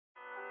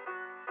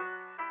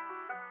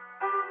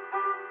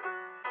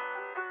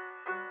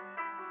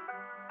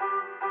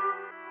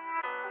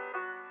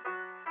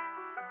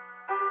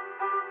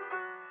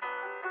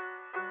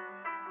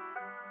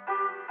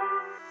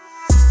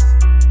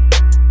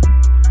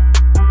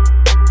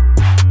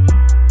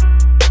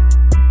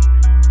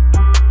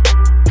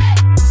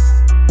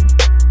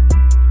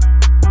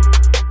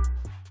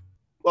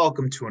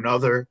welcome to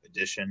another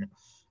edition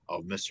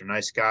of Mr.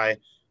 Nice Guy.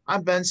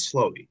 I'm Ben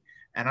Slowey,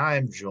 and I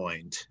am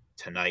joined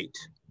tonight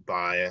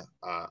by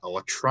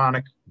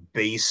electronic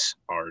bass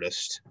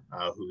artist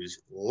whose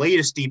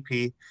latest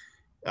EP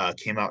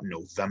came out in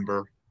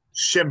November,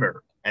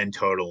 Shimmer and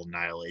Total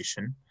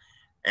Annihilation.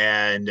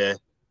 And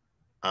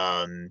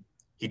um,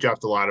 he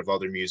dropped a lot of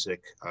other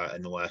music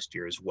in the last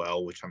year as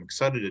well, which I'm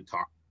excited to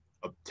talk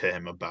to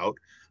him about.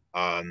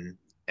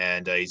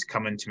 And he's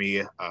coming to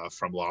me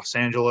from Los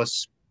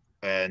Angeles,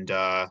 and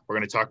we're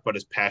going to talk about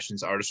his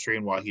passions, artistry,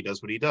 and why he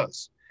does what he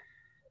does.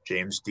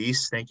 James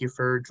Deese, thank you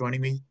for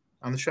joining me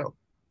on the show.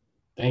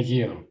 Thank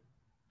you.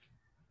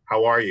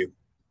 How are you?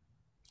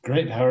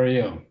 Great. How are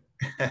you?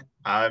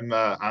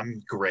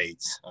 I'm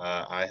great.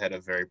 I had a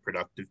very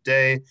productive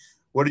day.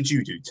 What did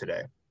you do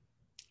today?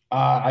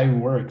 I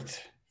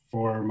worked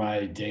for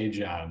my day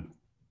job.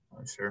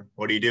 Oh, sure.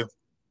 What do you do?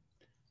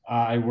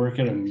 I work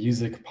at a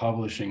music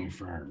publishing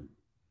firm.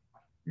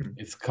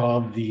 It's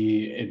called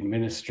the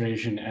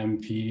Administration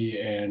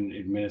MP and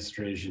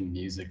Administration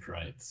Music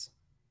Rights.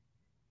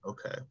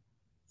 Okay,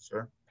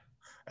 sure.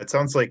 It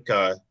sounds like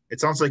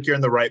you're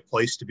in the right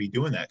place to be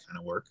doing that kind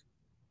of work.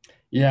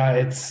 Yeah,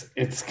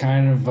 it's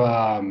kind of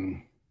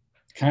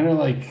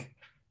like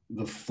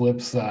the flip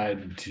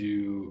side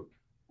to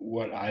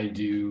what I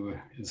do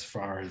as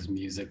far as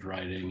music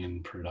writing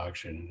and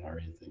production and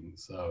everything.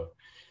 So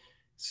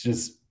it's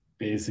just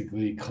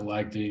basically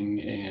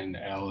collecting and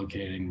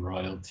allocating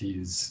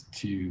royalties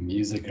to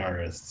music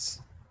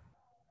artists.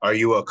 Are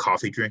you a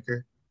coffee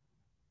drinker?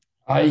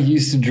 I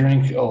used to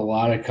drink a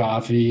lot of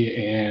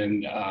coffee,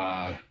 and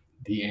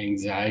the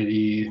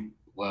anxiety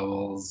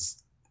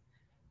levels,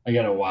 I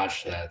got to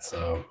watch that.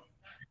 So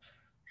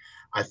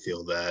I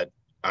feel that.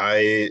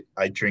 I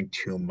drink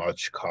too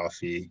much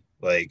coffee.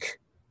 Like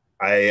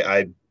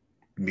I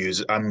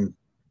music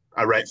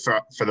I write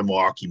for the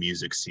Milwaukee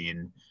music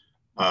scene,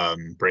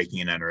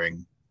 breaking and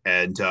entering.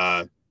 And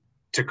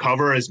to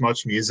cover as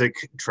much music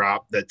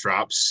that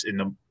drops in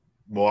the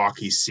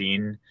Milwaukee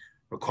scene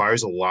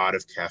requires a lot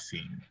of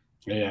caffeine.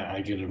 yeah,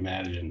 I could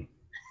imagine.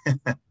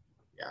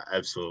 Yeah,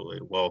 absolutely.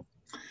 Well,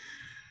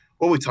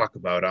 what we talk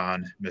about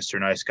on Mr.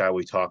 Nice Guy,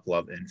 we talk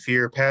love and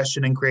fear,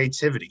 passion and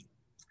creativity.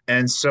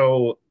 And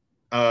so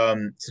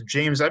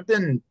James, I've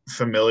been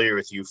familiar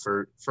with you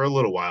for a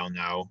little while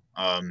now.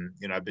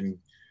 I've been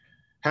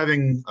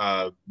having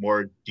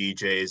more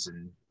DJs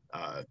and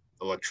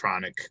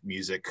electronic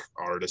music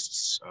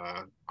artists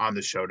on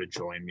the show to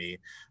join me.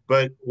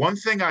 But one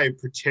thing I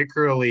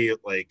particularly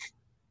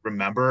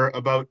remember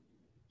about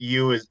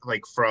you is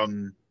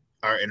from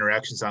our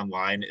interactions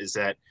online is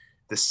that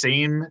the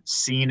same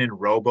scene in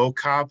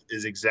RoboCop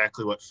is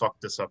exactly what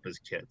fucked us up as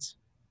kids.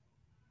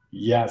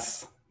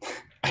 Yes,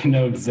 I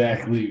know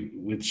exactly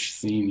which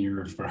scene you're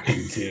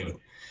referring to.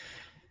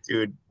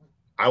 Dude,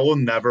 I will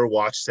never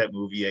watch that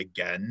movie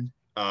again.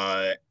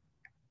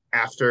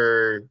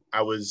 After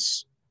I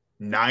was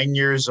 9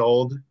 years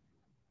old,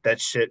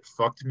 that shit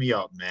fucked me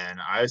up, man.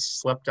 I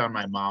slept on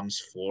my mom's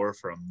floor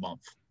for a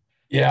month.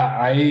 Yeah,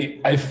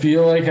 I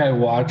feel like I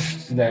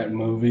watched that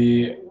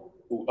movie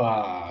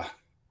uh,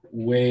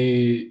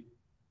 way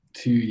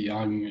too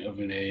young of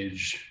an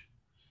age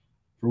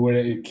for when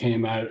it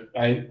came out.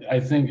 I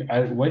think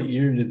what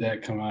year did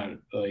that come out?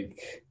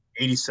 Like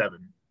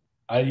 87.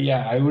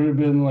 I would have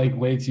been like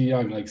way too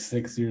young, like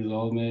 6 years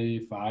old, maybe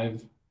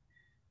five.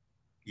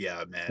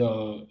 Yeah, man.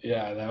 So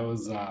yeah, that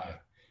was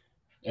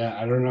yeah.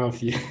 I don't know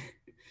if you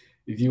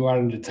if you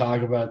wanted to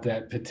talk about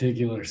that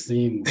particular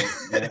scene,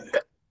 but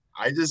that,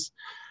 I just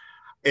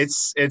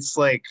it's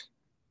like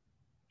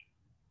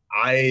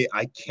I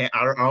can't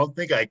I don't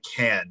think I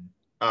can.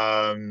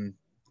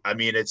 I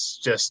mean it's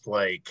just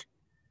like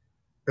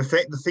the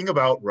thing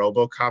about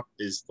RoboCop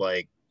is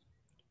like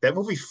that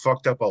movie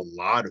fucked up a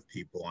lot of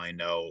people I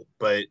know,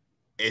 but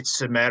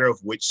it's a matter of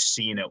which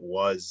scene it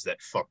was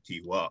that fucked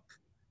you up.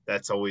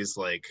 That's always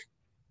like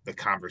the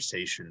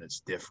conversation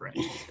that's different.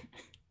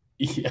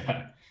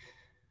 yeah.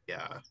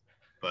 Yeah.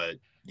 But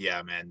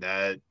yeah, man,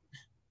 that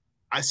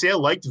I say I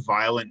liked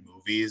violent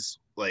movies.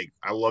 Like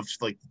I loved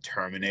like the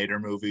Terminator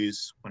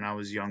movies when I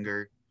was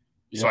younger.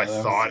 So I Yeah, that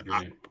was thought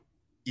great.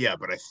 yeah,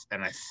 but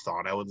I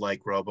thought I would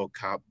like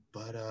RoboCop,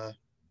 but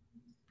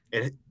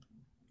it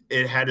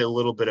it had a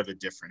little bit of a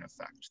different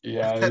effect.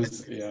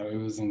 It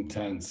was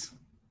intense.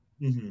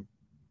 Mm-hmm.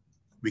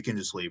 We can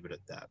just leave it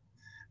at that.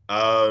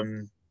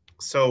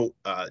 So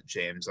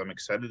James, I'm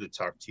excited to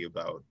talk to you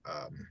about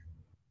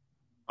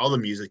all the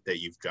music that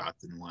you've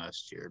dropped in the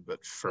last year.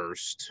 But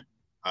first,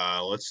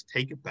 let's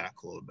take it back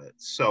a little bit.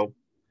 So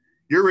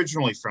you're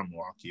originally from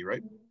Milwaukee,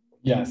 right?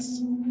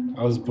 Yes.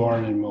 I was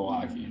born in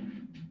Milwaukee.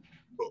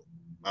 Cool.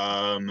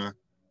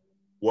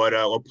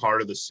 What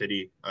part of the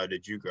city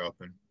did you grow up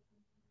in?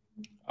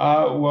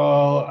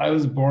 Well, I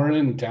was born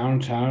in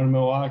downtown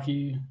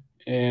Milwaukee,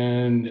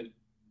 and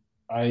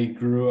I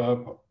grew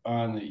up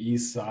on the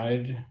east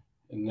side,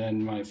 and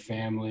then my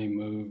family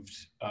moved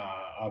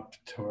up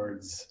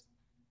towards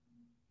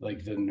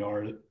like the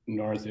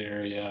north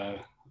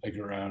area, like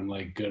around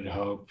like Good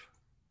Hope.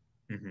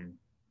 Mm-hmm.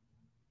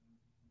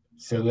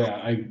 So yeah,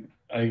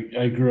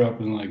 I grew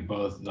up in like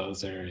both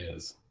those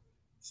areas.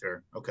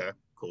 Sure. Okay.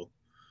 Cool.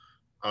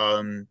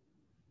 Um,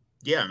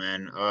 yeah,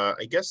 man.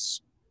 I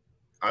guess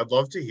I'd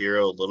love to hear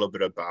a little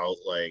bit about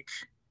like,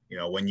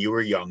 when you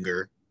were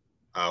younger,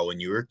 when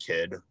you were a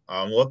kid.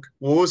 What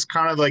was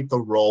kind of like the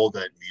role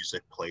that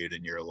music played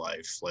in your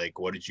life? Like,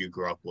 what did you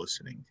grow up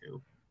listening to?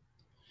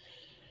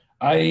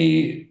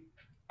 I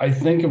I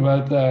think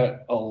about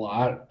that a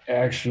lot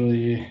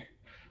actually,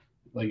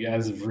 like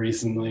as of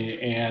recently,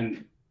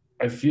 and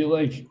I feel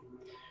like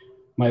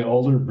my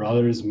older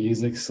brother's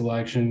music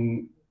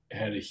selection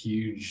had a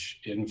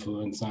huge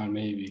influence on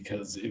me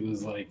because it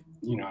was like,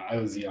 I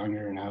was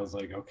younger and I was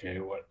like, okay,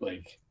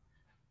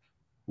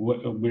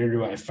 where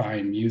do I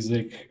find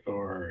music?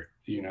 Or,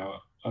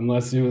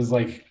 unless it was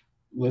like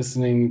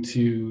listening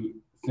to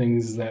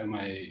things that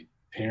my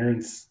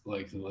parents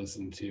like to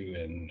listen to.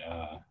 And,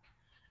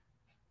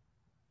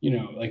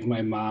 like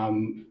my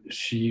mom,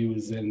 she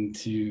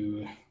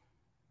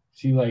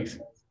likes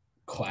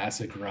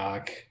classic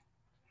rock,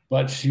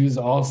 but she was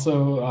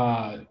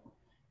also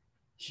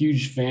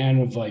huge fan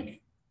of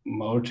like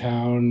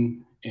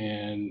Motown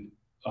and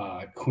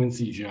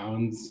Quincy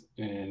Jones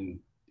and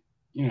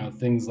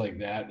things like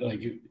that,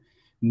 like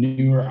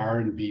newer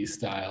R&B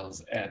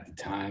styles at the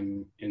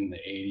time in the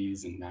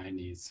 80s and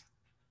 90s.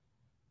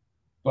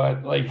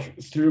 But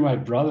like through my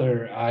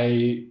brother,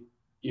 I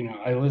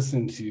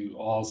listened to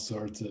all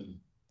sorts of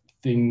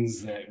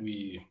things that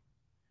we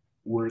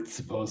weren't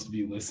supposed to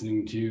be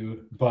listening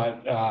to,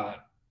 but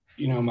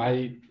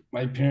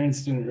my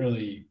parents didn't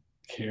really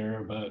care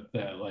about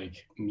that,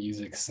 like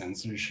music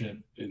censorship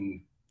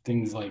and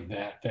things like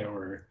that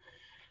were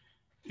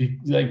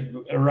like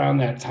around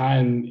that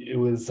time. It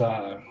was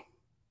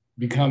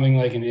becoming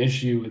like an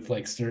issue with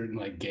like certain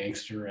like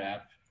gangster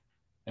rap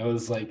that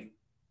was like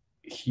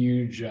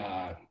huge,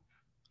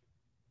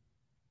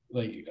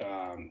 like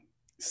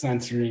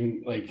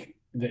censoring, like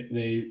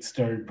they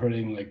started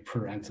putting like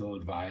parental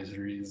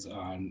advisories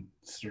on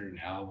certain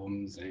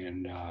albums.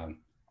 And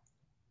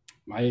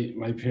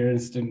my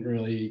parents didn't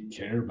really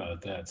care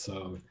about that,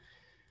 so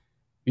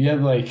we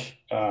had like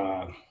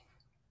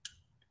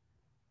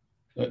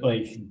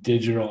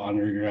Digital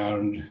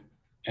Underground,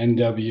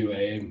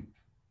 NWA,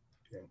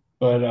 Yeah.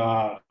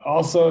 but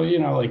also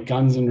like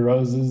Guns N'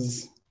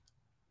 Roses.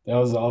 That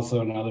was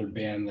also another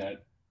band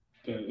that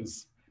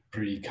was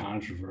pretty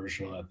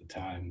controversial at the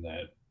time,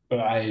 but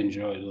I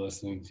enjoyed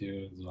listening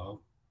to as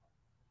well.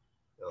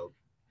 So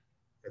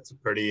it's a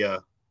pretty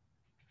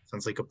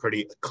sounds like a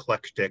pretty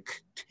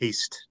eclectic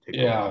taste to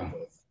grow up Yeah,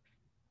 with.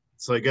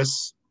 So I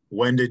guess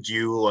when did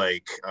you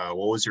like what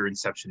was your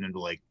inception into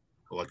like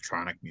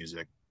electronic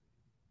music?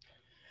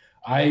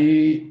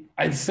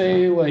 I'd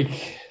say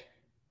like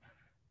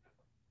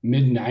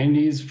mid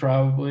 90s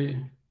probably.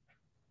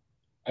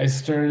 I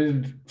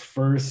started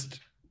first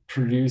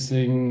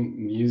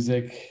producing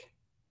music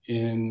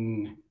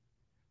in,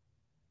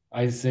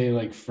 I'd say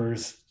like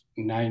first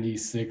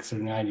 96 or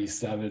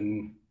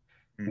 97,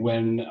 Hmm.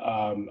 when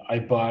I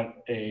bought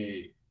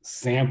a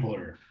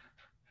sampler.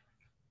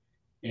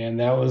 And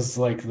that was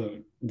like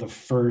the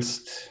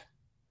first,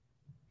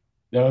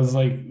 that was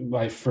like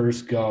my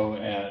first go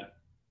at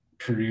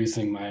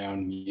producing my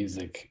own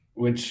music,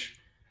 which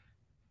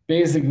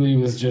basically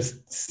was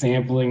just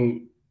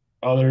sampling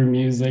other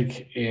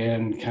music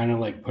and kind of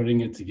like putting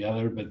it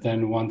together. But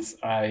then once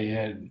I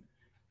had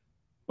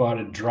bought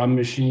a drum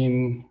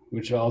machine,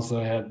 which also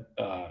had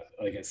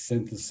like a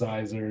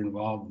synthesizer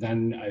involved,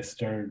 then I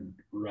started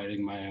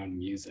writing my own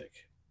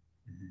music.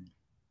 Hmm.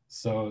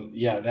 So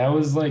yeah, that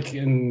was like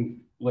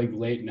in like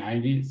late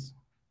 90s,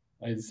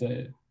 I'd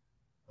say.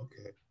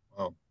 Okay.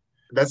 Well,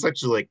 that's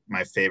actually like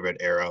my favorite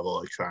era of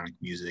electronic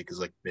music is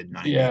like mid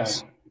Yeah.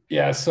 90s.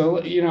 Yeah. So,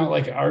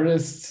 like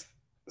artists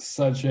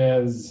such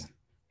as,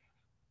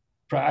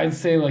 I'd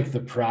say like the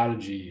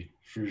Prodigy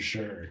for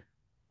sure.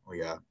 Oh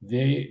yeah.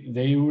 They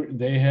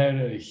had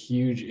a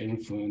huge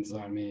influence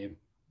on me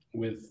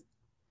with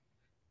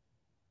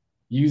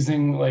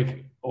using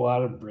like a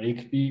lot of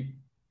breakbeat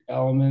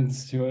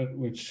elements to it,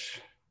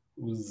 which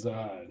was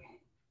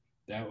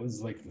that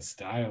was like the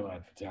style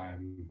at the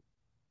time.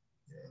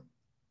 Yeah.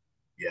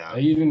 Yeah. I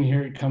even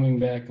hear it coming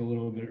back a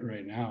little bit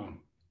right now.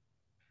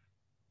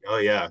 Oh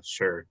yeah,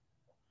 sure.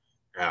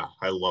 Yeah,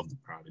 I love the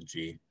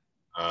Prodigy.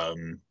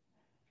 Um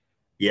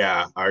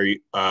yeah, are you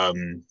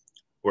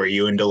were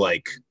you into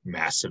like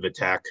Massive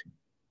Attack?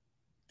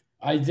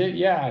 I did,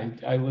 yeah.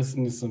 I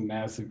listened to some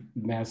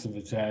Massive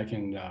Attack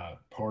and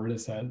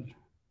Portishead.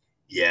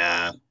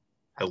 Yeah,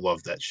 I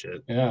love that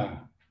shit. Yeah.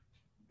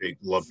 Big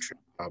love trip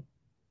hop.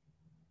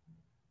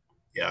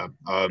 Yeah.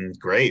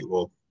 Great.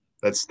 Well,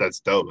 that's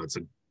dope. That's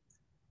a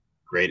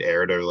great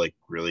era to like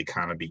really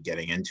kind of be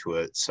getting into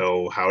it.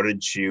 So how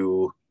did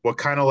you what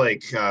kind of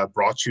like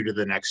brought you to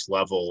the next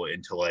level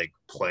into like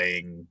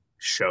playing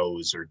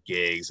shows or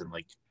gigs and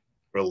like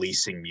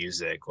releasing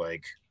music?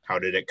 Like how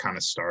did it kind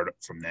of start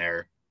from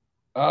there?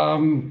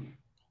 Um,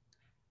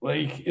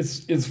 like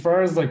it's as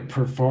far as like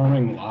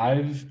performing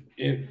live,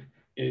 it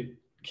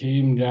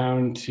came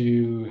down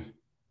to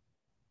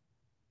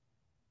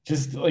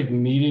just like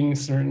meeting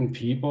certain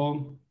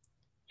people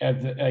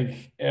at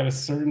a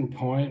certain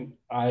point.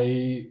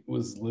 I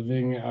was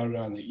living out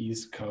on the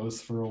East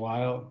Coast for a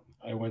while.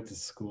 I went to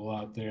school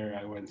out there.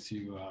 I went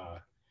to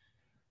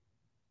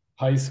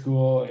high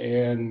school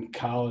and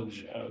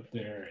college out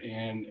there.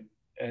 And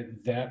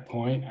at that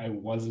point, I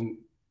wasn't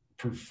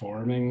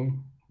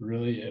performing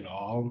really at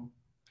all.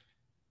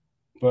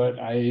 But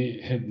I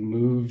had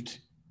moved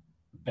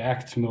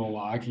back to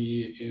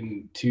Milwaukee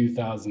in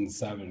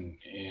 2007.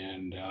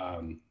 And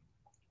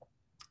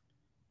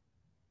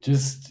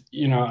just,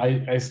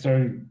 I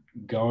started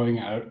going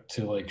out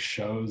to like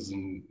shows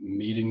and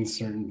meeting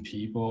certain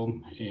people.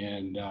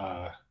 And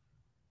one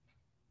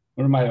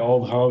of my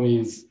old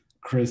homies,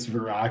 Chris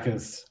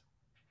Varakis,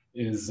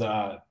 is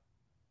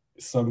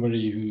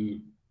somebody who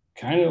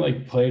kind of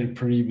like played a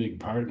pretty big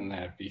part in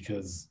that,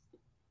 because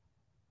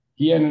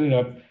he ended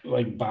up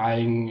like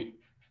buying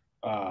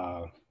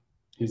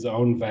his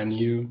own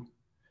venue.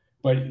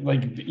 But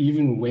like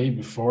even way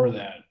before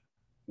that,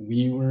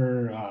 we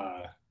were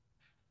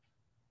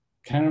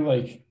kind of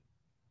like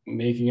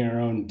making our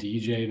own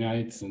DJ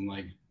nights and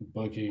like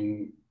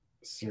booking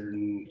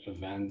certain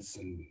events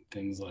and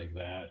things like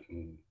that.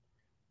 And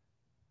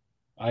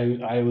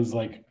I was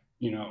like,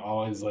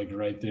 always like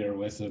right there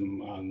with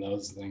him on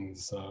those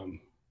things.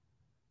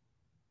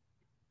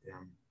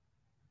 Yeah,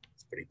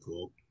 it's pretty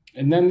cool.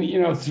 And then,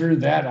 through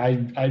that,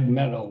 I'd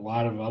met a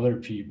lot of other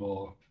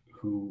people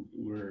who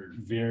were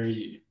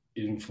very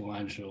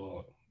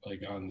influential,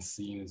 like on the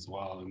scene as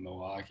well in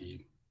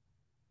Milwaukee.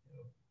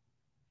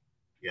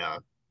 Yeah,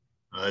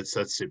 that's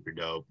super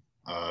dope.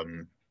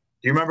 Do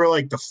you remember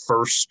like the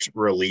first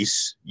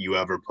release you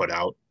ever put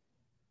out?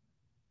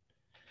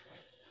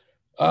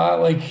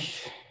 Like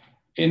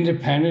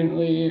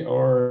independently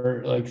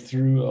or like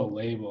through a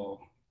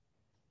label?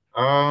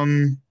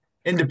 Um,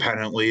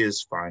 Independently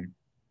is fine.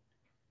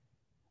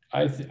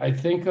 I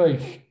think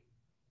like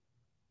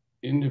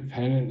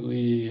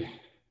independently,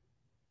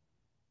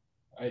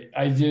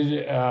 I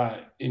did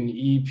an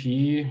EP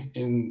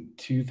in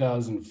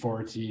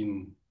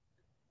 2014.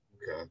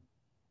 Okay.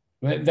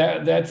 But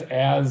that's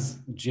as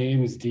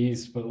James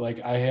Deese, but like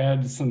I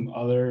had some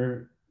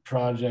other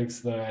projects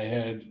that I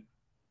had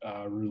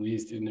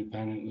released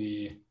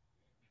independently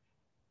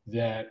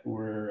that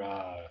were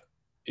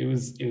it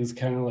was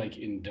kind of like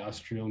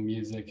industrial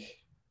music,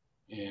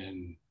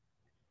 and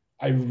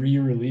I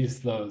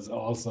re-released those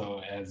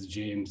also as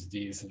James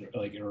Deese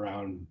like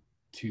around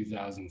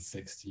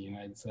 2016,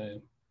 I'd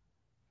say.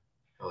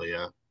 Oh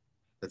yeah,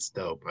 that's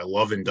dope. I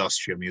love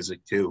industrial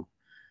music too.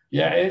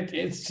 Yeah,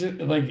 it's just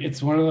like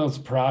it's one of those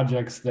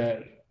projects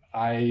that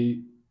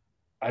I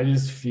I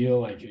just feel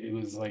like it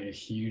was like a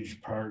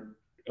huge part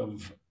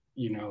of,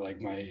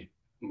 like my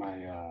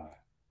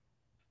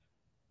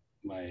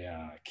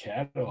my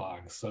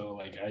catalog. So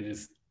like I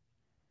just,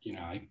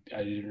 I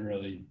didn't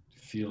really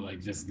feel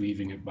like just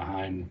leaving it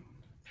behind.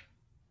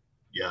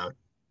 Yeah,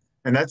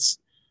 and that's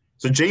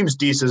so James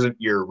Deese isn't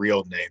your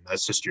real name.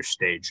 That's just your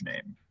stage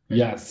name.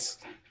 Yes,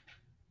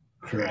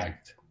 Okay.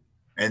 correct.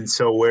 And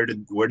so where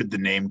did the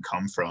name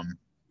come from?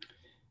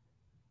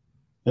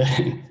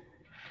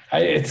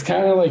 It's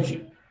kind of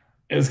like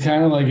it's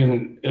kind of like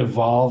an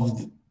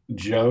evolved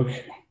joke.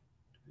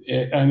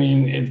 I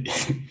mean,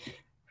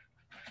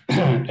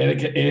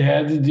 it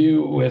had to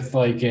do with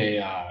like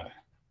a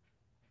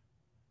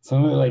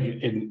something like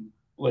in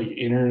like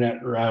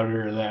internet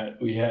router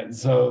that we had.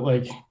 So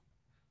like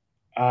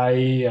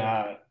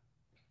I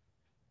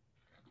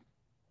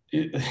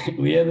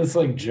we had this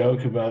like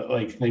joke about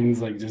like things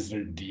like just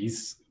are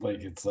D's,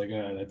 like it's like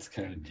that's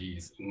kind of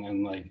D's, and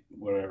then like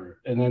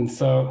whatever, and then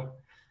so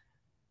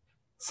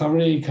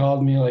somebody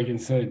called me like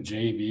instead of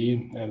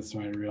JB, that's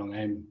my real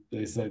name,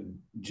 they said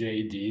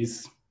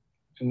JD's,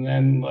 and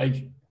then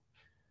like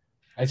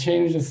I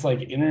changed this like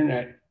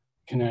internet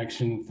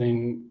connection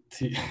thing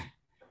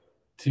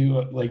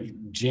to like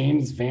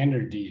James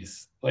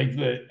Vanderdees, like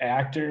the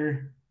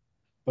actor,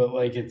 but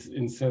like it's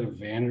instead of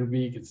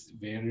Vanderbeek, it's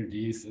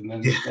Vanderdees, and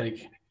then Yeah, like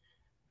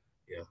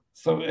yeah,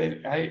 so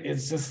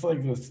it's just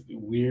like this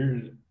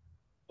weird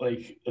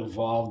like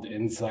evolved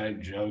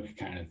inside joke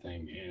kind of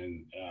thing,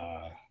 and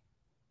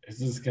it's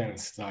just kind of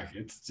stuck.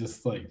 It's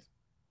just like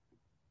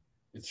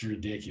it's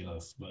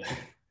ridiculous, but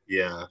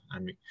yeah. I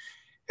mean,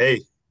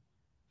 hey,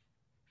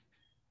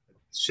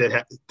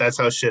 that's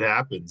how shit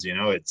happens.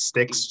 It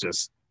sticks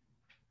just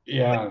like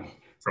yeah.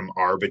 from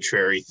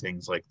arbitrary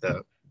things like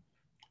that.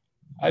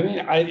 I mean,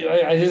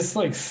 I just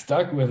like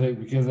stuck with it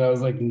because I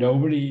was like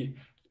nobody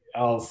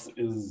else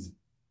is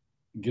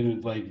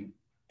gonna like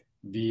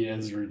be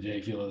as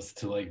ridiculous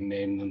to like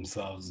name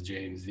themselves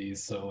James Z.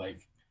 So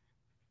like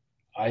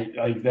I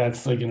like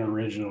that's like an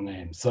original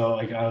name. So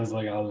like I was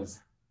like I'll just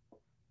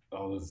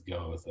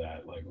go with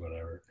that, like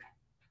whatever.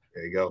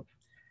 There you go.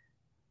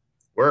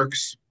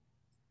 Works.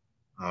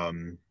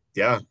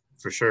 Yeah,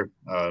 for sure.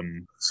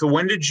 So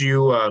when did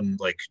you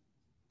like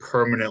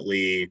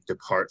permanently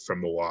depart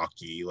from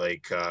Milwaukee?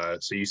 Like,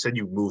 so you said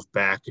you moved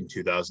back in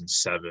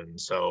 2007.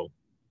 So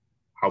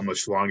how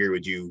much longer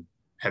would you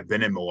have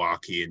been in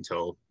Milwaukee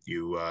until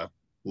you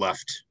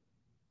left?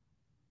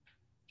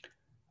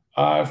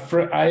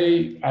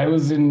 I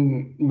was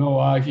in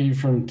Milwaukee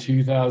from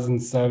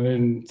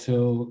 2007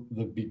 till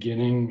the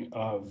beginning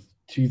of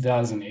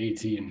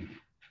 2018,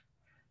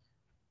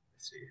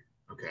 Let's see.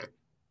 Okay.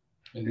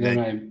 and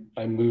then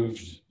I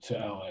moved to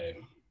LA.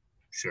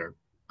 Sure.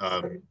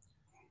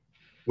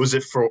 Was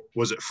it for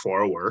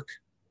work?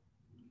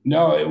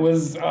 No, it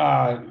was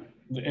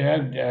it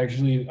had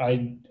actually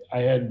I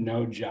had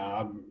no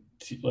job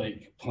to,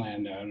 like,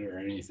 planned out or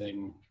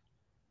anything.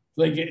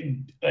 Like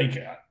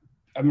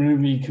I'm gonna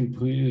be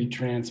completely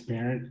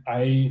transparent.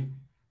 I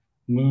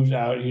moved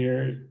out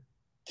here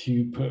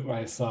to put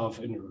myself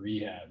in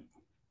rehab.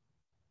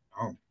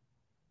 Oh,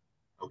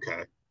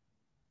 okay.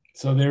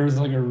 So there was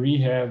like a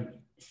rehab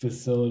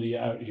facility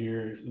out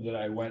here that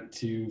I went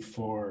to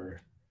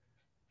for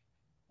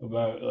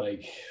about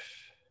like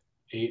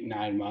 8,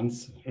 9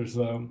 months or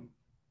so.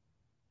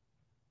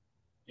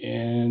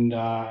 And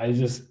I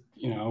just,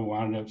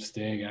 wound up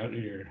staying out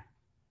here.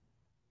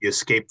 You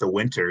escaped the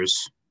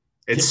winters.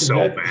 It's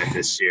so bad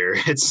this year.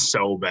 It's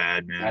so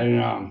bad, man. I don't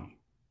know.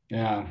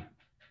 Yeah. Yeah.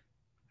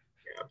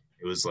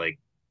 It was like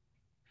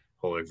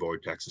polar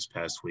vortex this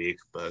past week,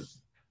 but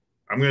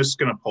I'm just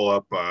gonna pull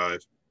up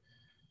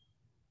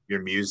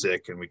your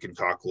music and we can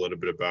talk a little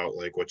bit about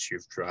like what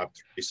you've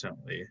dropped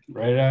recently.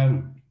 Right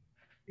on.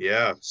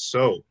 Yeah.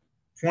 So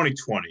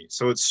 2020.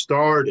 So it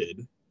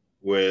started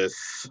with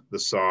the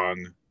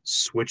song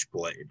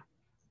Switchblade,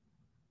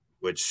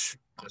 which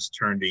just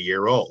turned a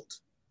year old.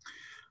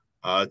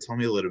 Tell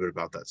me a little bit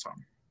about that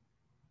song.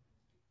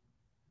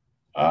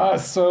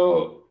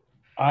 So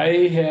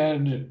I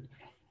had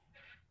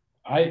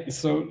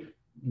so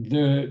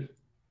the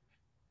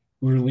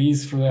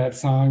release for that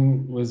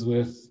song was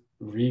with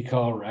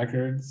Recall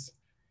Records,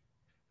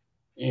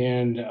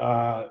 and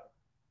the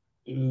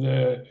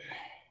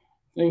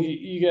thing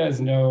you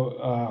guys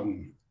know,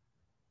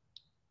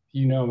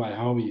 my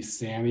homie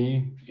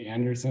Sammy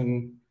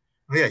Anderson.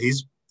 Oh yeah,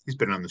 he's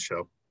been on the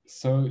show.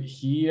 So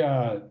he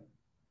had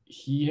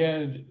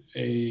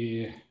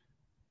a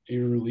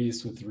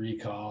release with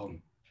Recall,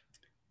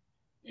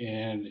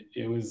 and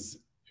it was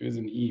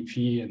an EP,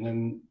 and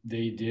then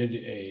they did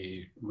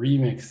a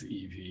remix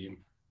EP.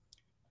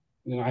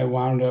 And I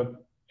wound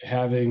up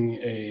having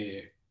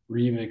a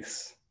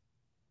remix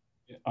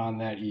on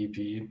that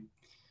EP.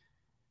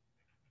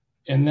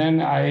 And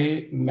then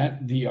I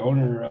met the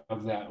owner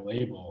of that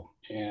label,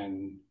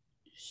 and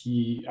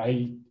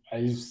I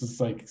was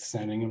just like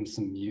sending him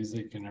some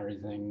music and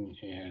everything,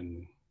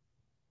 and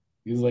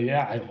he was like,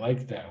 "Yeah, I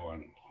like that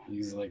one."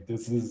 He's like,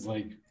 "This is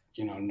like,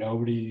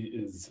 nobody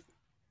is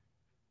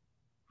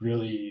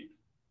really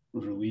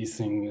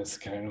releasing this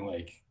kind of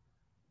like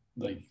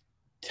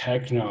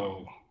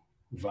techno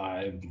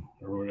vibe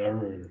or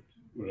whatever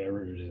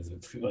it is.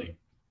 It's like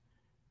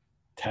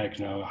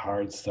techno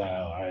hard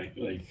style. I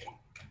like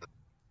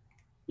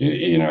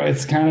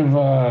it's kind of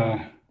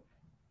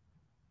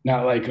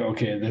not like,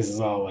 okay, this is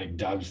all like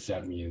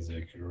dubstep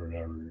music or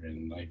whatever,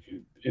 and like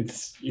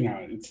it's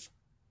it's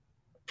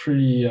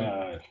pretty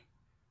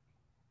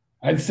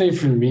I'd say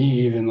for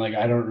me, even, like,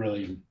 I don't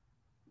really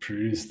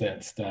produce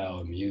that style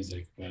of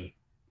music, but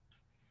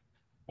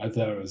I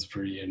thought it was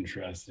pretty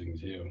interesting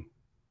too.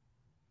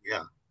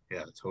 Yeah,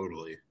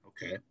 totally.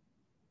 Okay.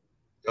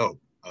 Oh,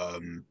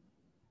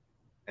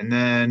 and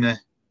then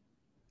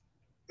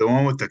the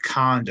one with the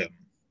condom,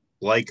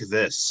 like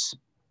this.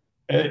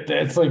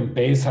 It's like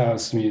bass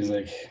house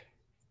music. Yeah.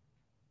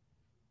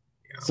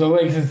 So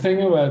like the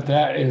thing about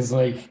that is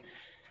like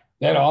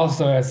that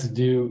also has to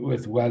do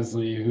with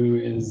Wesley, who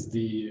is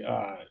he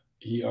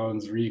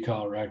owns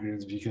Recall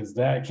Records, because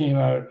that came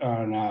out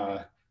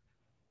on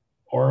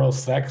Oral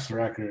Sex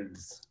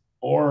Records.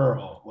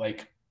 Oral,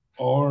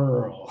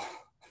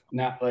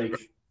 not like.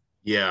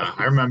 Yeah,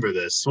 I remember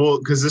this. Well,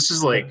 because this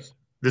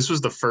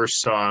was the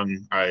first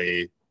song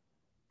I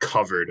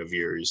covered of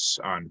yours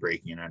on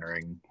Breaking and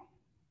Entering.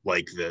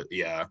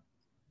 Yeah.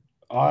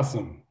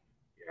 Awesome.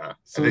 Yeah.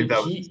 So I think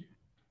that was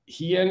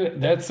he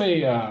ended, that's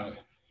a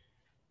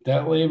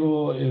that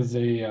label is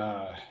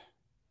a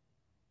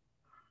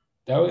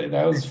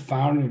that was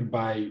founded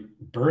by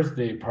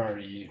Birthday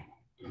Party,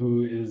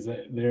 who is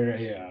they're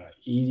a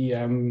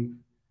EDM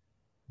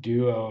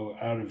duo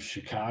out of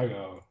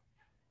Chicago,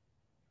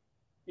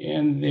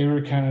 and they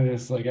were kind of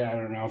just like, I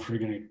don't know if we're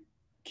gonna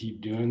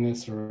keep doing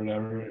this or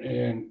whatever.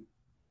 And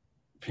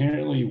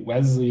apparently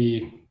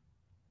Wesley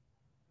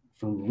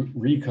from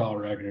Recall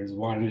Records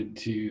wanted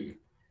to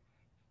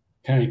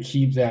kind of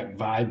keep that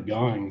vibe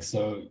going,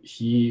 so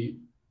he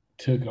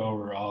took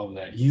over all of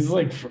that. He's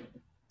like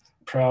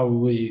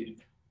probably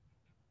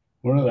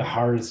one of the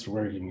hardest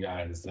working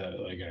guys that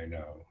like I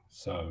know.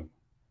 So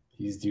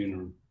he's doing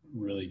a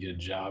really good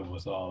job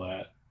with all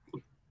that.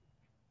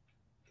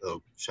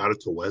 oh, shout out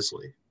to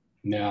Wesley.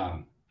 Yeah.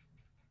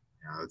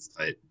 Yeah, that's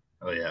tight.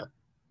 Oh yeah.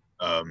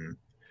 And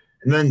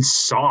then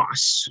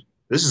Sauce.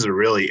 This is a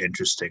really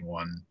interesting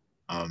one.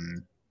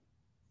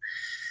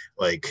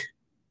 Like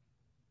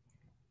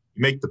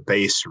you make the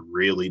bass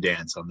really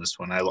dance on this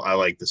one. I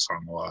like this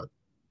song a lot.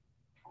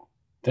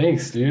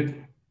 Thanks,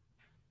 dude.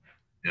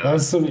 Yeah,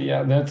 That's some,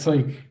 yeah, that's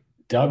like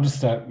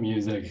dubstep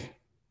music.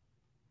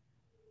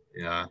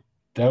 yeah,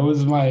 That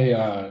was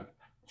my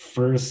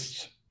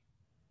first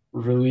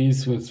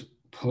release with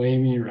Play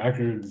Me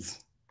Records.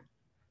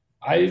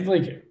 I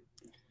like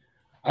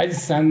I'd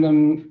send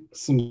them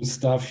some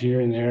stuff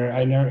here and there.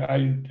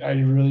 I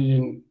really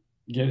didn't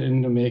get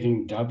into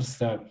making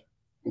dubstep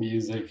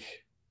music.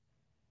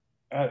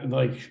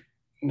 Like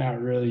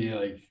not really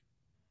like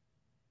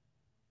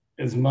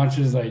as much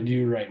as I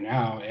do right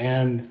now.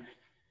 And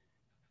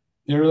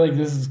they were like,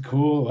 "This is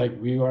cool. Like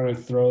we want to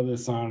throw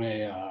this on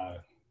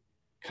a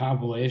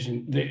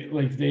compilation."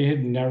 They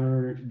had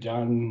never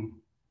done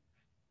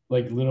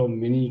like little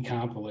mini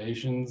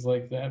compilations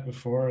like that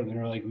before, and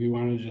they're like, "We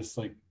want to just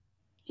like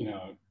you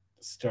know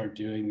start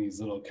doing these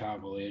little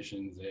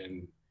compilations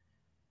and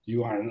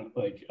you want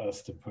like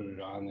us to put it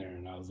on there."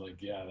 And I was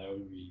like, yeah, that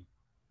would be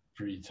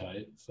pretty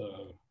tight.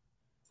 So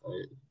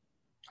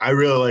I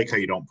really like how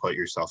you don't put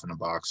yourself in a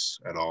box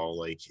at all.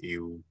 Like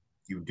you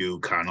do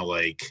kind of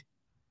like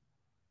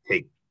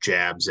take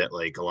jabs at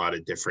like a lot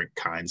of different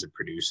kinds of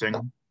producing.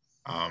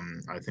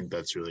 I think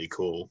that's really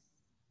cool.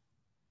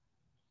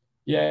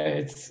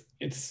 yeah,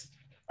 it's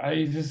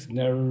I just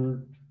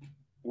never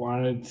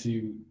wanted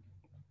to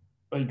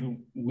like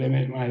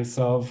limit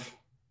myself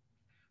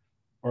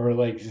or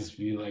like just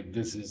be like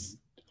this is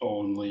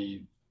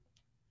only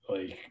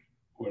like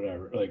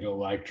whatever like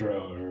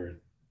electro or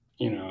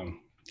you know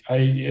I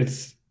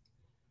it's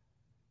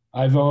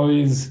I've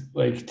always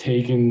like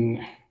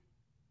taken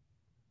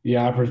the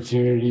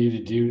opportunity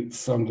to do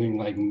something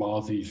like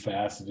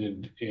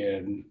multifaceted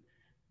and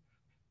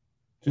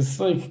just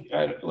like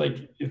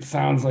it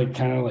sounds like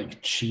kind of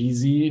like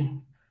cheesy,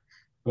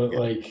 but Yeah.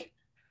 like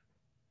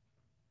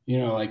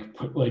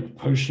like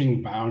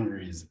pushing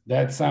boundaries.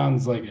 That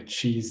sounds like a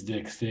cheese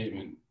dick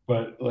statement,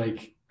 but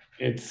like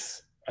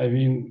it's. I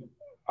mean,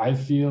 I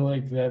feel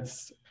like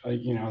that's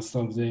like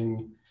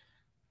something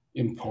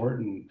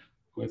important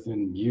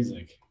within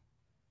music.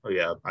 Oh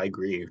yeah, I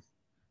agree.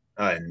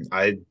 And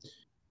I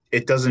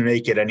it doesn't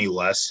make it any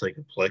less like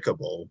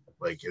applicable,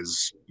 like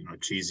as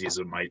cheesy as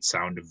it might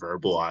sound to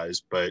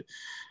verbalize. But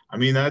I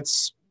mean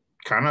that's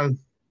kind of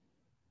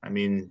I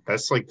mean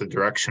that's like the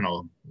direction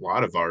a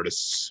lot of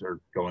artists are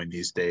going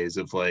these days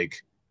of like,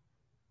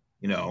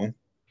 you know,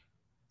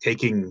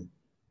 taking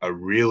a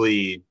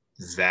really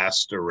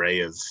vast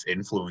array of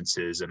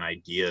influences and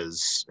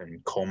ideas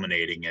and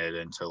culminating it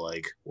into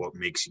like what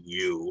makes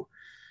you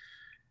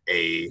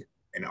a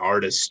an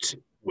artist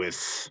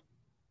with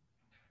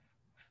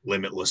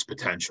limitless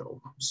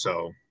potential.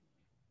 So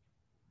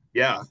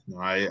yeah,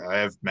 I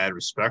have mad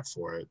respect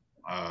for it.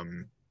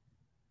 Um,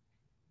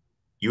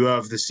 you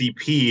have the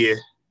CP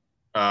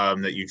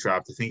that you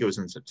dropped. I think it was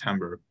in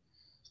September.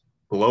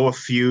 Below a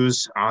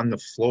Fuse on the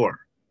Floor.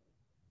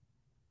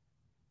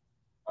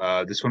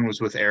 This one was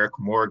with Eric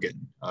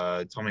Morgan.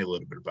 Tell me a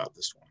little bit about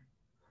this one.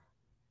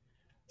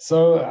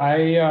 So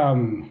I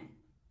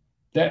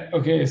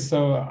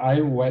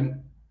went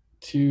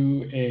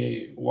to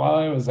a while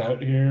I was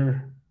out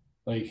here,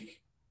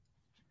 like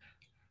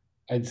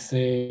I'd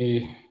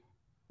say,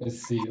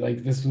 let's see,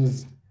 like this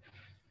was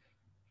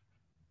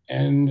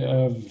end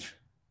of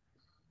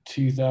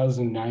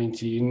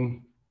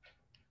 2019.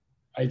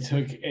 I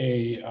took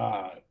a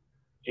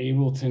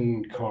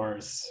Ableton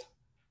course.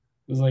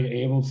 It was like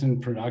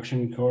Ableton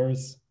production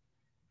course,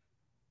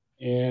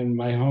 and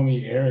my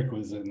homie Eric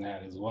was in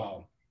that as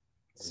well.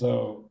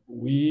 So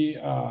we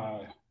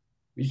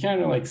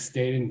kind of like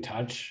stayed in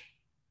touch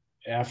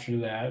after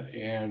that,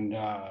 and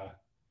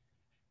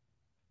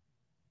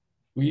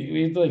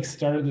we like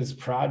started this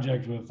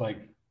project with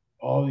like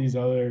all these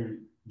other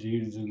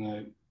dudes in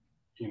the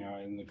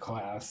in the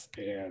class,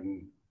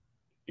 and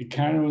it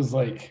kind of was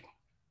like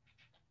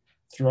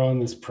throwing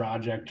this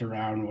project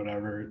around,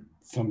 whatever.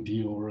 Some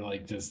people were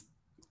like just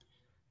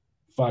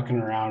fucking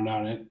around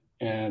on it,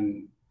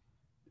 and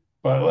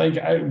but like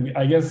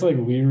I guess like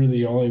we were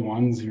the only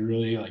ones who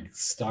really like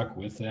stuck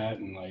with that,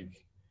 and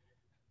like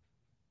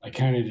I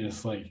kind of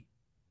just like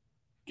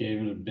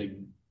gave it a big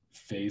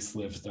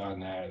facelift on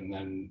that, and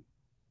then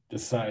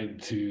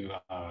decided to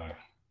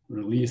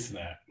release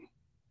that.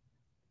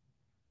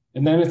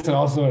 And then it's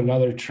also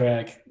another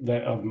track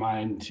that of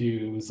mine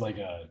too. It was like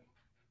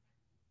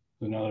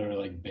another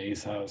like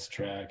bass house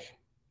track.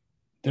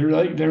 There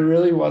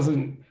really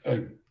wasn't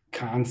a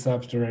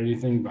concept or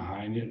anything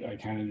behind it. I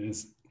kind of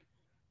just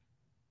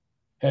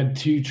had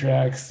two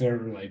tracks that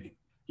were like,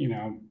 you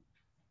know,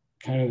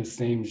 kind of the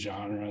same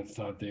genre. I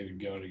thought they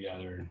would go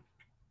together.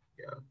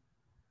 Yeah,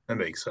 that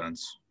makes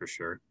sense for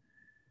sure.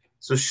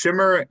 So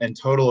Shimmer and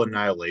Total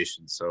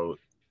Annihilation. So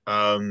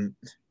um,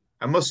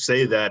 I must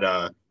say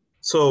that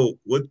so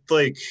with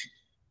like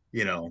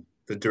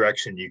the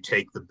direction you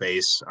take the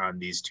bass on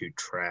these two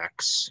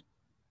tracks,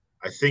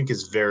 I think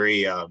is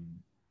very uh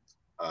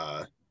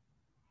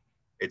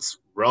it's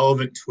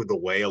relevant to the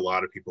way a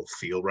lot of people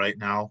feel right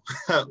now.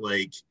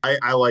 Like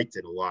I liked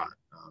it a lot.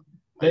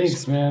 I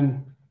just Thanks,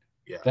 man.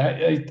 yeah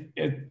That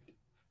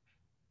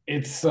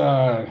it's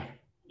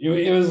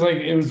it was like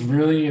it was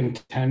really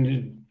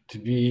intended to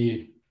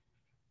be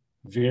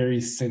very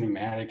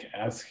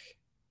cinematic-esque,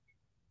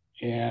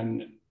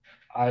 and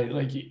I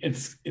like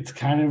it's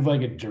kind of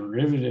like a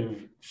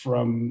derivative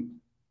from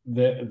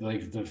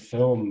the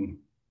film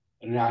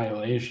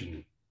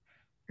Annihilation.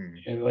 Mm.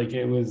 And like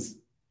it was,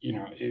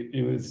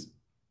 it was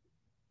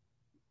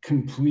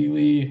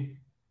completely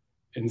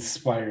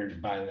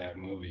inspired by that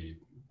movie,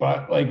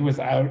 but like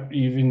without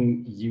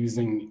even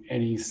using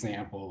any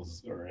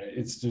samples, or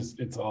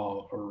it's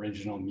all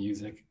original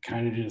music,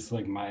 kind of just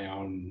like my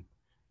own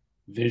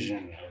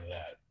vision of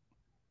that.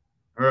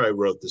 I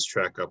wrote this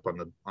track up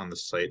on the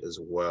site as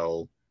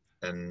well,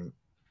 and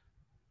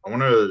I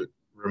want to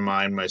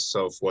remind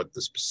myself what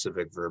the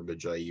specific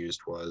verbiage I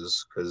used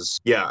was, because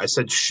yeah, I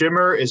said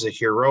Shimmer is a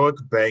heroic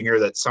banger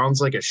that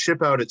sounds like a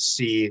ship out at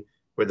sea,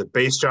 where the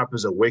bass drop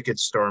is a wicked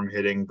storm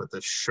hitting, but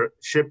the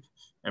ship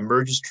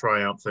emerges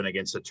triumphant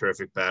against a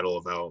terrific battle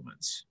of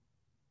elements.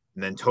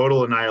 And then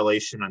Total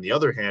Annihilation, on the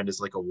other hand, is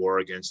like a war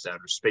against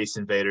outer space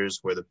invaders,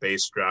 where the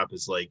bass drop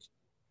is like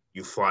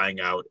you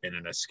flying out in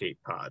an escape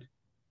pod.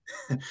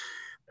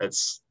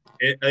 That's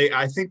it.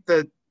 I think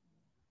that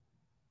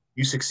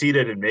you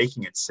succeeded in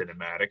making it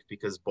cinematic,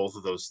 because both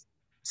of those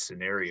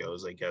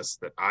scenarios, I guess,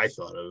 that I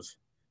thought of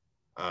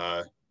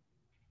uh,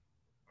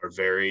 are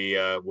very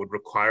would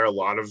require a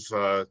lot of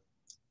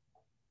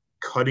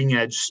cutting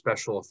edge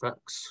special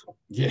effects.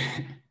 Yeah.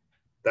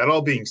 That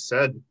all being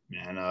said,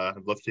 man,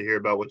 I'd love to hear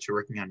about what you're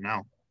working on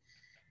now.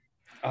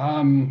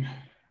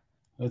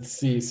 Let's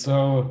see.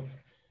 So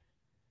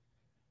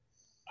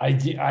I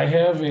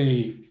have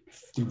a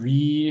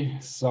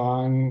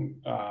 3-song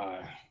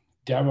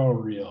demo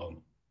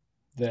reel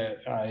that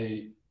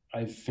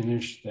I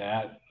finished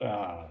that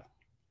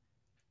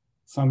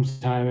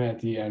sometime at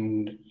the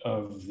end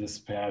of this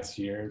past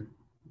year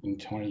in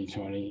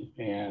 2020,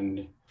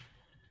 and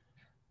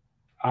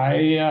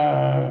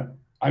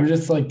I'm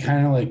just like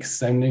kind of like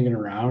sending it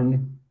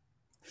around,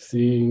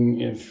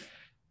 seeing if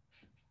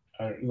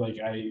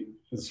I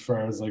as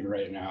far as like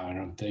right now, I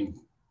don't think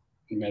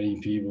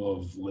many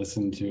people have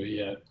listened to it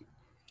yet,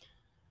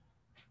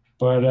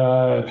 but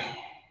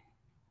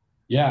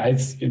yeah,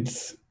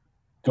 it's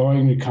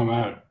going to come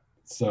out,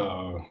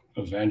 so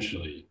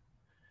eventually.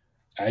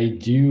 I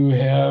do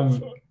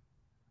have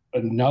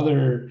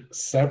another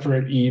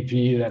separate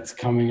EP that's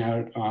coming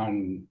out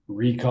on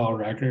Recall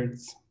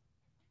Records,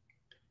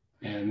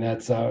 and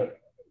that's out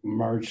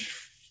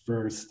March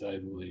 1st, I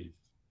believe.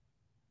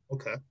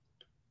 Okay.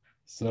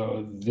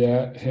 So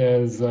that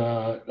has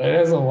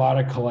a lot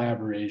of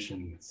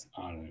collaborations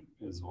on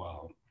it as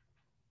well.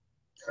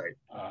 Right.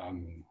 A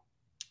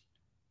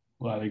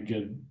lot of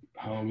good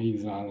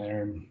homies on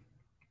there,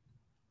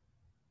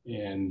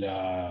 and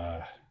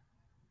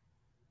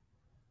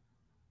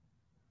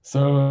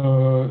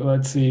so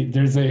let's see.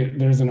 There's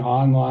an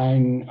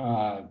online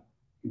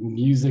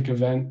music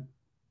event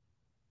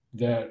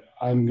that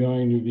I'm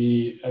going to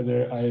be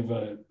there. I have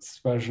a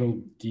special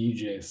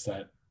DJ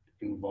set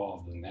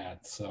involved in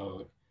that,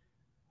 so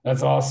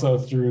that's also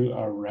through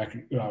a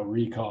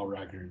Recall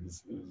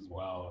Records as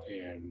well.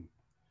 And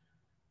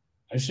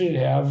I should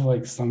have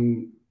like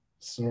some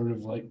sort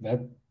of like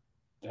that.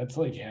 That's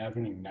like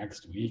happening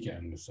next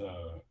weekend,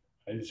 so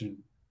I should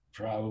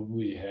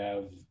probably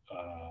have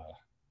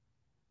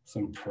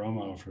some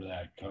promo for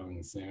that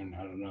coming soon.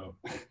 I don't know.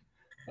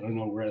 I don't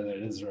know where that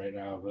is right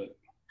now, but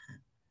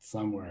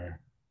somewhere.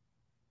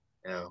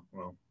 Yeah.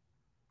 Well,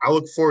 I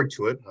look forward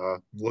to it.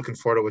 Looking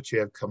forward to what you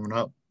have coming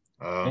up.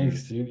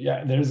 Thanks, dude.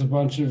 Yeah, there's a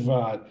bunch of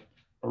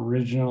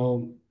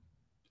original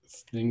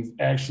things.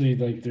 Actually,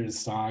 like there's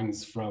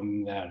songs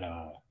from that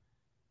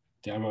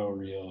demo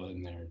reel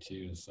in there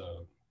too. So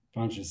a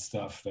bunch of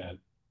stuff that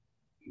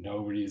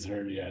nobody's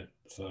heard yet.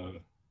 So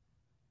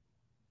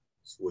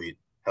Sweet.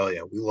 Hell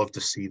yeah. We love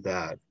to see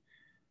that.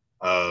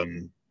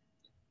 Do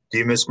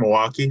you miss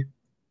Milwaukee?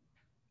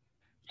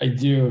 I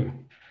do.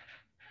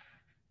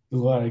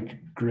 There's a lot of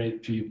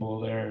great people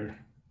there.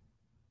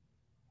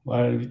 A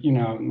lot of,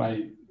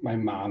 my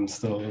mom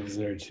still lives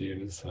there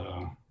too.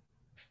 So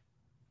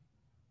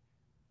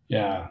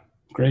yeah,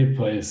 great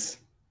place.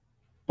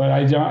 But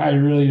I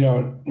really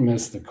don't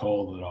miss the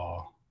cold at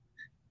all.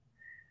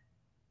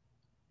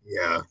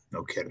 Yeah,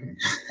 no kidding.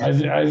 I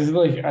just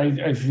like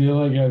I feel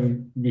like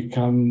I've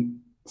become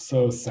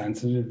so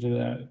sensitive to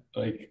that.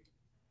 Like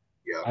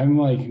Yeah. I'm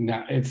like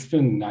it's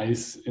been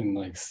nice in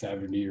like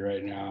 70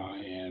 right now,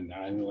 and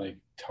I'm like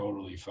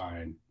totally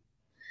fine.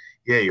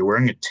 Yeah, you're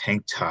wearing a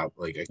tank top.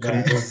 Like I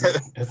couldn't. Yeah,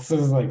 it's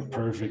just like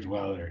perfect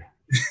weather.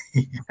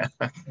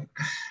 Yeah.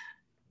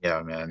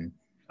 Yeah, man.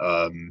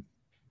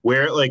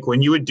 Where like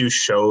when you would do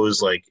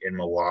shows like in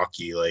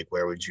Milwaukee, like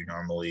where did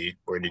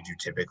you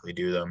typically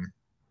do them?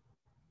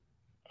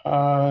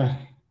 Uh,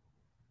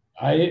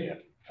 I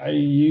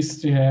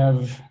used to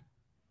have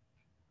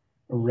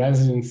a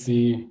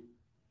residency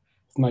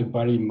with my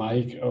buddy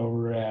Mike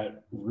over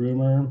at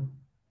Rumor.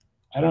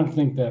 I don't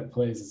think that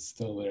place is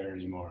still there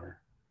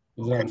anymore.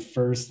 It was Okay. on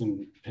First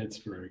in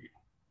Pittsburgh.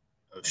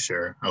 Oh,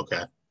 sure.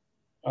 Okay.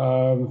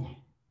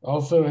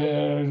 Also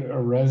had a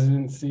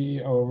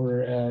residency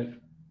over at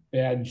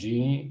Bad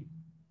Genie.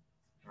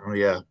 Oh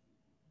yeah.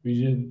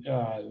 We did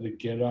the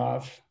Get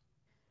Off,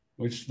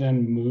 which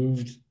then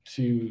moved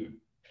to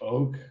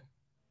Oak,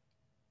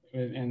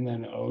 and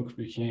then Oak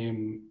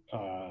became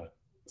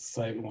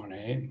Site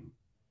 1A.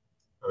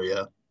 Oh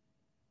yeah,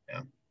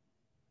 yeah.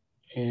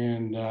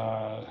 And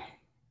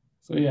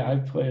so yeah,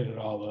 I've played at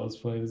all those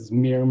places.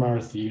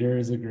 Miramar Theater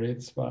is a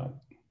great spot.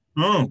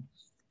 Oh,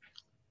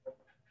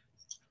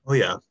 oh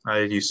yeah. I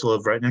used to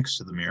live right next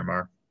to the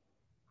Miramar.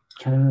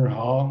 Turner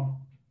Hall.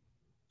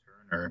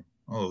 Turner.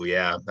 Oh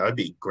yeah, that would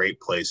be a great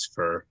place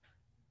for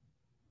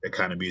the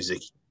kind of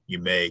music you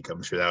make.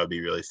 I'm sure that would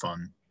be really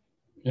fun.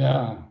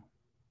 Yeah.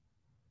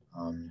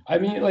 Um, I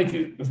mean, like,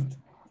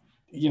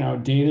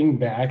 dating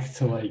back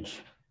to like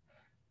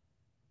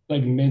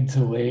mid to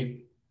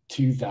late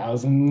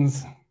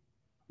 2000s,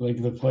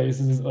 like the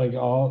places, like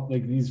all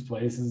like these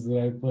places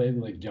that I played,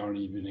 like don't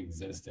even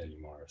exist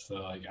anymore. So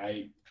like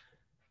I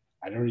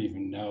don't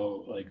even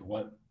know like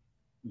what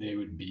they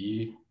would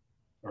be,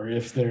 or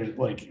if they're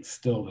like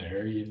still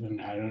there even.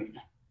 I don't.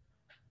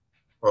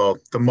 well,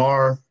 the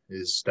Mar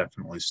is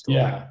definitely still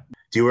there. Yeah,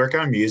 Do you work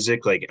on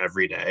music like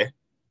every day?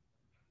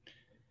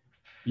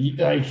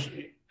 like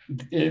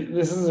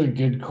this is a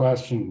good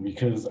question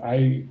because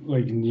I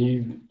like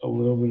need a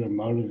little bit of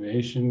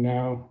motivation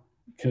now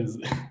because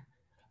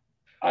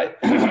I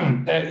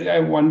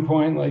at one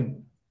point like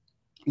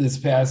this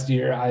past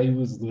year I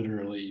was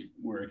literally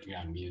working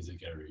on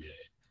music every day,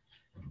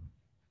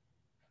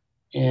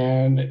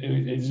 and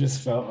it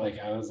just felt like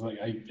I was like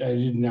I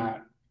did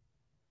not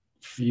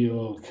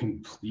feel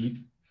complete,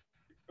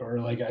 or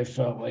like I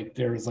felt like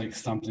there was like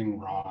something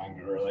wrong,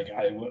 or like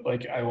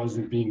I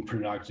wasn't being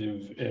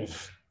productive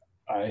if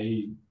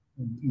I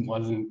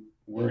wasn't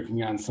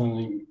working on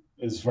something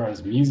as far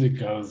as music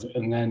goes.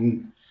 And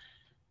then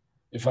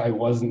if I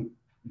wasn't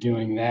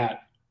doing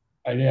that,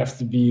 I'd have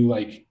to be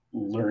like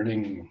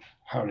learning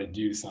how to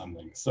do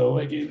something. So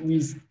like at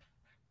least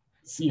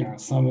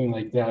something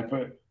like that.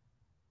 But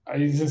I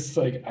just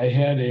like I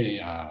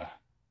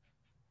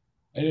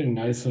did a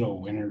nice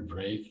little winter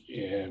break,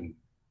 and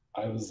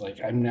I was like,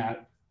 I'm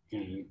not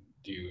gonna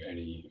do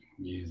any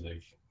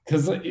music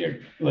because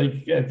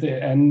like at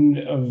the end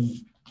of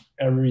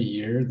every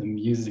year, the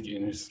music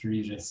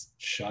industry just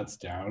shuts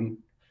down.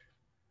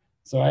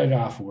 So I had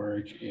off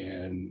work,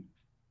 and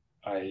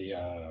I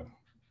uh,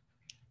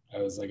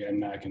 I was like, I'm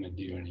not gonna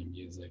do any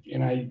music,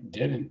 and I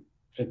didn't.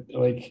 It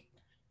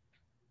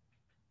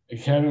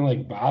kind of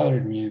like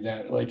bothered me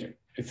that like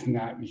it's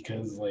not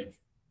because like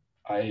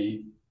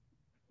I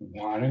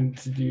wanted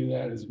to do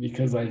that, is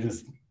because I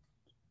just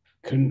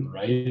couldn't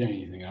write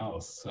anything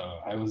else. So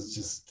I was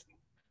just,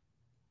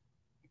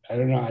 I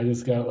don't know, I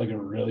just got like a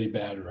really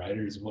bad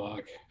writer's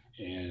block,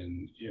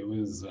 and it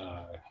was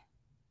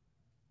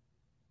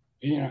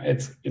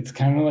it's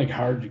kind of like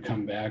hard to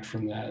come back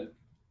from that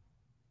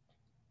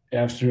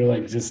after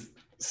like just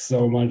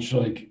so much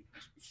like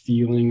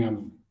feeling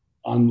of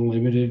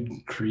unlimited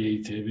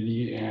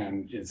creativity.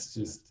 And it's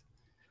just,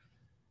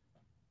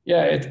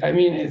 yeah, I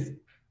mean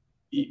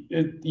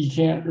you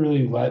can't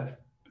really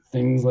let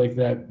things like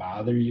that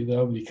bother you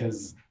though,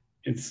 because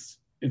it's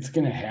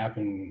going to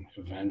happen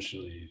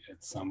eventually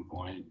at some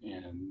point,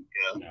 and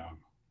Yeah,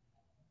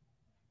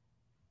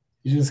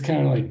 you just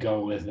kind of like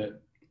go with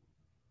it.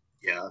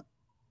 yeah,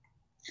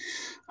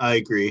 I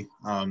agree.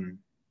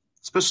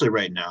 Especially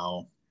right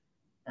now.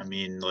 I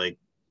mean, like,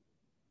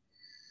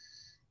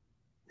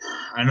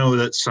 I know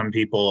that some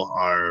people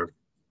are,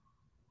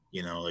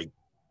 like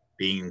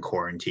being in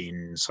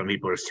quarantine. Some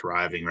people are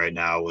thriving right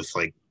now with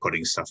like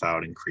putting stuff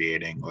out and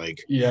creating,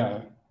 like,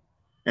 Yeah,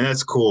 and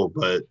that's cool.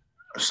 But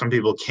some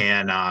people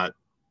cannot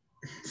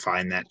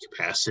find that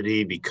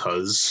capacity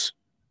because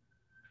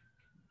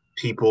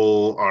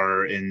people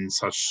are in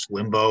such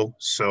limbo.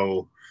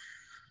 So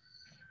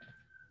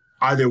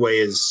either way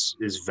is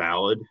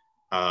valid.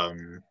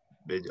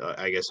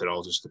 I guess it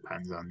all just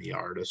depends on the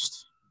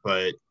artist.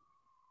 But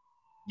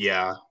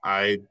yeah,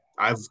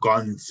 I've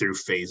gone through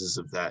phases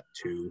of that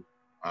too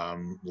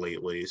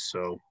lately,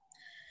 so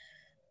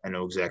I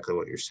know exactly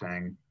what you're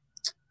saying.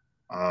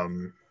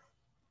 Um,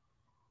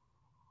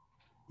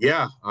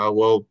 yeah,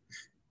 well,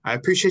 I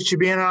appreciate you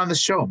being on the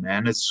show,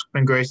 man. It's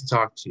been great to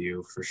talk to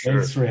you for sure.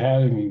 thanks for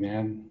having me,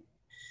 man.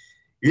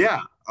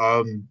 Yeah.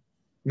 On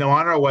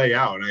our way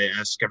out, I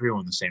ask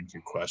everyone the same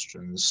two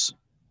questions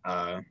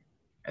uh,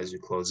 as we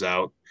close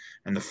out.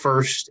 And the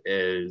first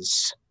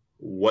is,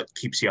 what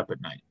keeps you up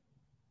at night?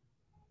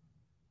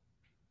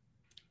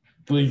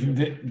 Like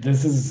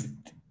this is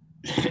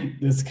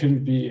this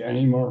couldn't be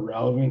any more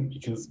relevant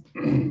because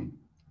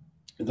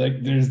like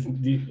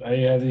I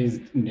have these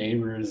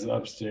neighbors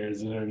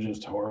upstairs that are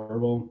just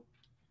horrible,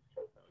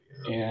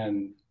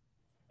 and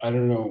I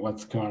don't know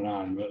what's going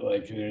on, but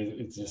like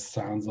it just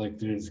sounds like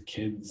there's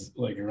kids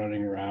like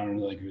running around,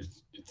 like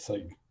it's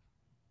like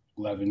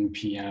 11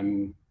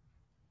 p.m.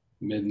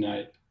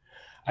 midnight.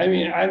 I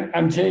mean,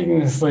 I'm taking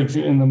this like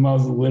in the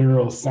most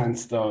literal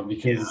sense though, Yeah,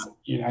 because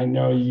I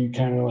know you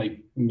kind of like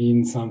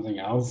mean something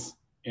else,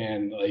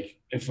 and like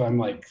if I'm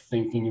like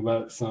thinking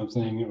about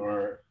something,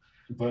 or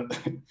but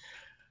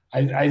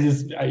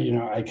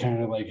I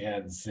kind of like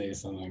had to say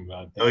something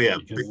about that Oh yeah,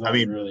 because I that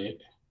mean, really.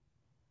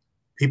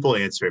 people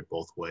answer it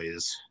both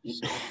ways.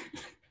 So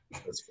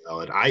that's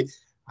valid. I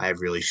have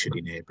really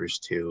shitty neighbors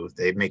too.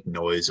 They make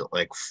noise at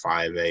like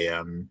 5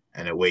 a.m.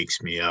 and it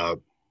wakes me up.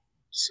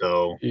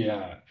 So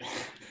Yeah.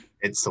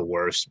 it's the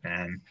worst,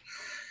 man.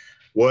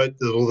 Well,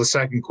 the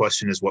second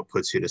question is what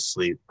puts you to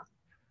sleep?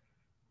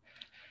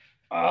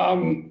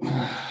 Um,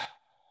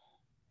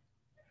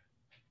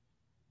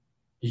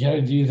 you got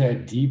to do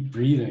that deep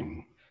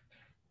breathing.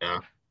 Yeah.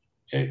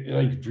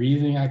 Like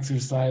breathing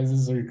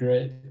exercises are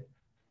great.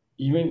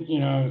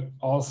 Even,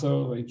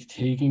 also like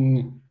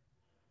taking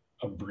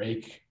a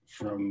break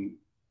from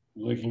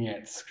looking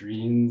at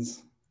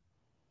screens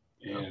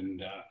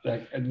and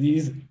like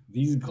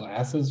these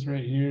glasses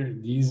right here,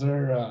 these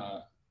are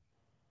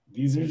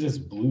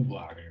just blue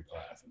blocker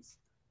glasses.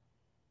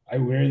 I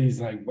wear these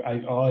like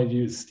all I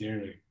do is stare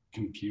at a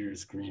computer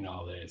screen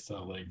all day.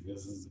 So like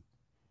it's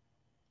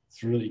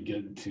really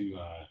good to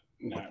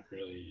not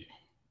really.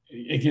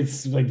 It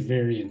gets like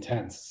very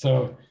intense.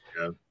 So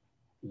Yeah.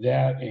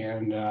 that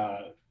and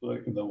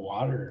like the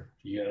water,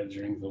 you gotta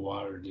drink the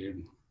water,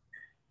 dude.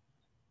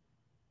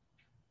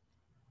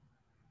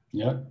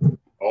 Yep.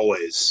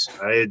 Always.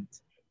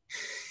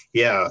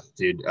 Yeah,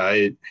 dude.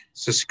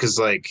 It's just because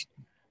like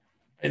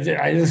I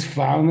just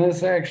found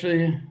this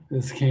actually.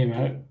 This came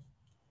out.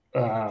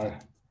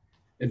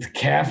 It's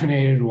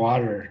caffeinated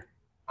water.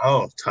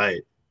 oh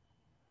tight.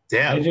 I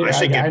Damn, did. I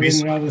should get I me didn't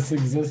some. know this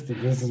existed.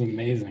 This is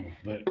amazing.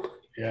 But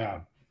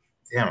yeah,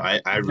 Damn,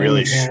 I but then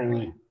really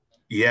apparently,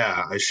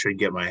 yeah, I should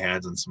get my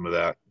hands on some of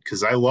that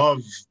because I love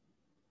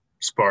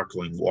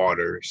sparkling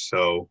water.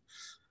 So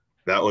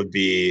that would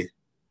be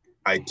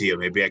ideal.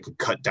 Maybe I could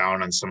cut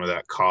down on some of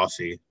that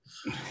coffee.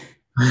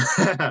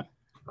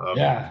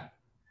 yeah,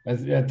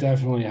 that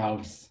definitely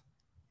helps.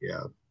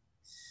 Yeah.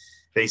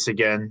 Thanks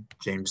again,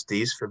 James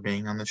Dees, for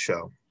being on the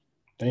show.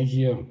 Thank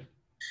you.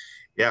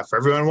 Yeah, for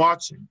everyone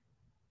watching,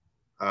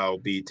 I'll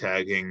be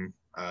tagging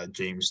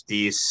James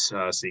Dees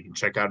so you can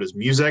check out his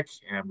music,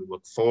 and we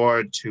look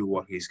forward to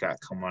what he's got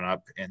coming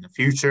up in the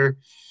future.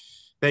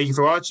 Thank you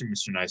for watching,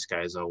 Mr. Nice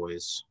Guy, as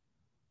always.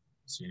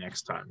 See you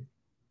next time.